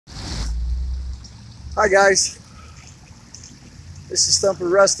Hi guys, this is Thumper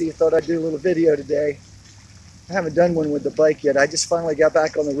Rusty. I thought I'd do a little video today. I haven't done one with the bike yet. I just finally got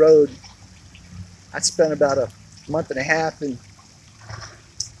back on the road. I spent about a month and a half in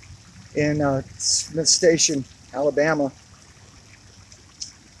Smith Station, Alabama.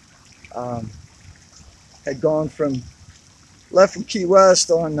 Had left from Key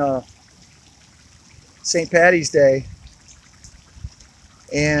West on St. Patty's Day,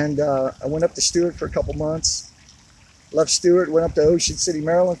 and I went up to Stewart for a couple months. Left Stewart, went up to Ocean City,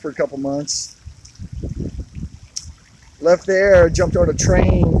 Maryland for a couple months. Left there, jumped on a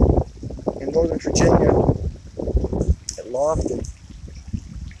train in Northern Virginia at Lofton.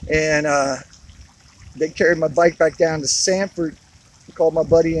 And they carried my bike back down to Sanford. Called my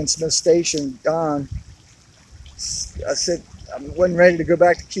buddy in Smith Station, Don. I said I wasn't ready to go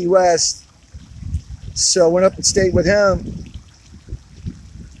back to Key West. So I went up and stayed with him.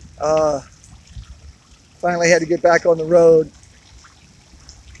 Finally had to get back on the road.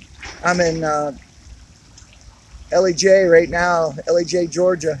 I'm in Ellijay right now, Ellijay,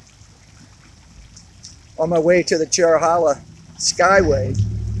 Georgia, on my way to the Charahala Skyway.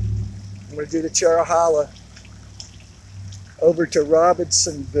 I'm going to do the Charahala over to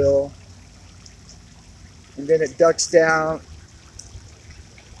Robinsonville, and then it ducks down.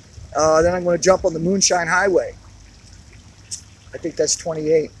 Then I'm going to jump on the Moonshine Highway. I think that's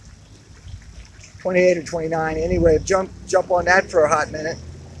 28 or 29. Anyway, jump on that for a hot minute,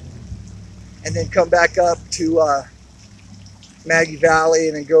 and then come back up to Maggie Valley,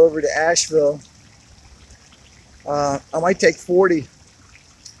 and then go over to Asheville. I might take 40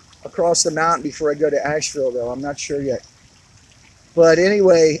 across the mountain before I go to Asheville, though. I'm not sure yet. But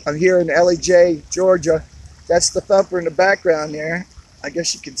anyway, I'm here in Ellijay, Georgia. That's the Thumper in the background there. I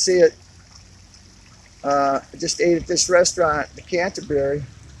guess you can see it. I just ate at this restaurant, the Cantaberry.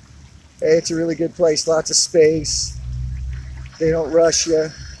 Hey, it's a really good place. Lots of space. They don't rush you.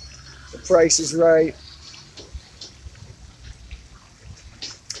 The price is right.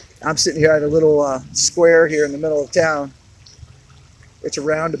 I'm sitting here at a little square here in the middle of town. It's a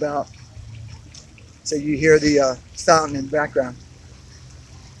roundabout. So you hear the fountain in the background.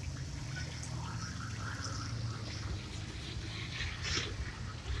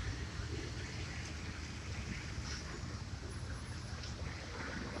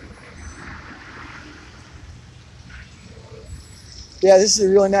 Yeah, this is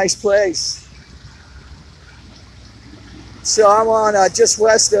a really nice place. So I'm on just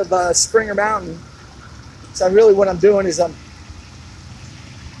west of Springer Mountain. So really what I'm doing is I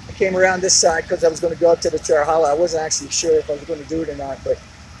came around this side because I was going to go up to the Charahala. I wasn't actually sure if I was going to do it or not, but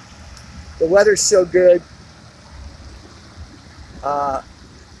the weather's so good.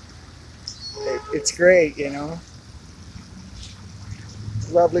 It's great, you know.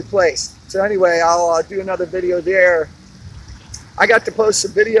 Lovely place. So anyway, I'll do another video there. I got to post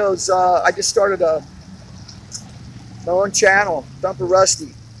some videos. I just started my own channel, Thumper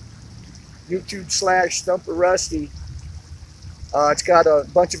Rusty, YouTube/Thumper Rusty. It's got a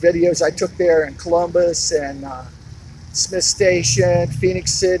bunch of videos I took there in Columbus and Smith Station,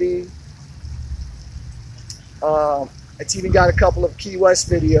 Phoenix City. It's even got a couple of Key West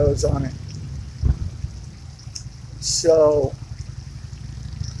videos on it. So,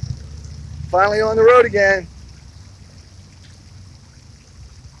 finally on the road again.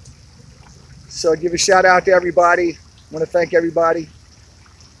 So I give a shout out to everybody. I want to thank everybody.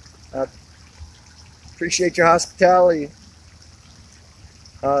 Appreciate your hospitality.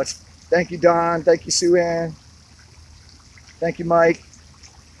 Thank you, Don. Thank you, Sue Ann. Thank you, Mike.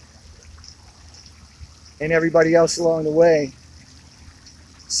 And everybody else along the way.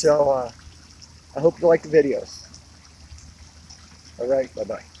 So I hope you like the videos. All right,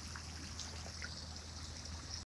 bye-bye.